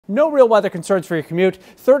no real weather concerns for your commute.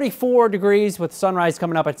 34 degrees with sunrise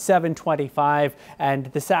coming up at 7:25, and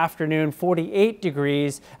this afternoon 48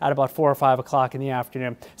 degrees at about 4 or 5 o'clock in the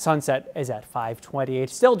afternoon. Sunset is at 5:28.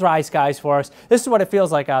 Still dry skies for us. This is what it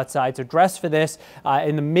feels like outside, so dress for this.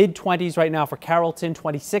 In the mid-20s right now for Carrollton,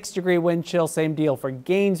 26-degree wind chill. Same deal for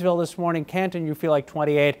Gainesville this morning. Canton, you feel like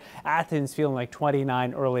 28. Athens feeling like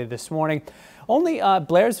 29 early this morning. Only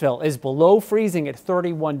Blairsville is below freezing at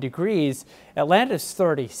 31 degrees. Atlanta's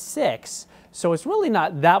 36. So it's really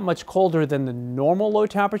not that much colder than the normal low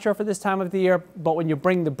temperature for this time of the year, but when you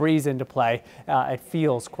bring the breeze into play, it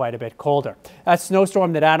feels quite a bit colder. That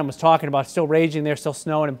snowstorm that Adam was talking about still raging there, still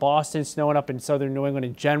snowing in Boston, snowing up in southern New England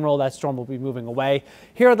in general. That storm will be moving away.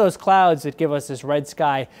 Here are those clouds that give us this red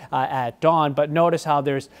sky at dawn, but notice how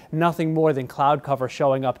there's nothing more than cloud cover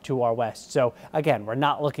showing up to our west. So again, we're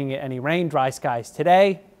not looking at any rain, dry skies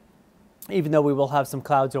today, even though we will have some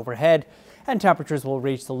clouds overhead. And temperatures will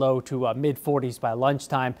reach the low to mid-40s by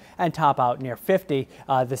lunchtime and top out near 50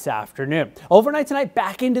 this afternoon. Overnight tonight,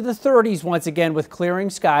 back into the 30s once again with clearing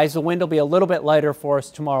skies. The wind will be a little bit lighter for us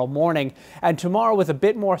tomorrow morning. And tomorrow, with a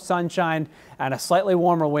bit more sunshine and a slightly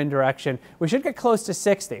warmer wind direction, we should get close to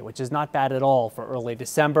 60, which is not bad at all for early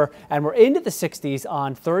December. And we're into the 60s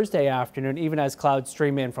on Thursday afternoon, even as clouds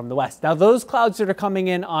stream in from the west. Now, those clouds that are coming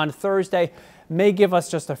in on Thursday may give us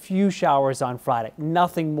just a few showers on Friday,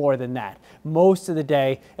 nothing more than that. Most of the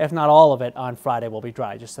day, if not all of it, on Friday will be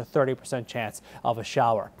dry, just a 30% chance of a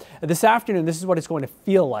shower. This afternoon, this is what it's going to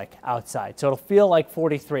feel like outside. So it'll feel like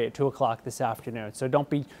 43 at 2 o'clock this afternoon. So don't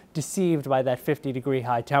be deceived by that 50-degree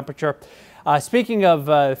high temperature. Speaking of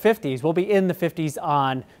 50s, we'll be in the 50s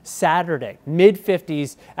on Saturday,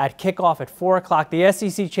 mid-50s at kickoff at 4 o'clock. The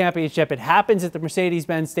SEC Championship, it happens at the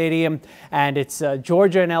Mercedes-Benz Stadium, and it's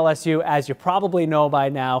Georgia and LSU, as you probably know by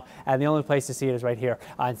now, and the only place to see it is right here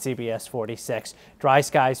on CBS 46. Dry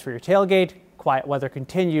skies for your tailgate. Quiet weather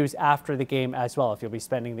continues after the game as well if you'll be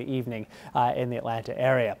spending the evening in the Atlanta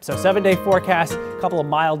area. So 7-day forecast, a couple of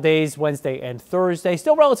mild days Wednesday and Thursday.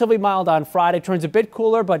 Still relatively mild on Friday. Turns a bit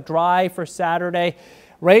cooler but dry for Saturday.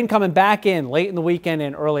 Rain coming back in late in the weekend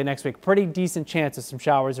and early next week. Pretty decent chance of some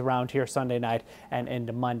showers around here Sunday night and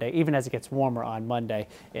into Monday, even as it gets warmer on Monday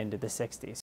into the 60s.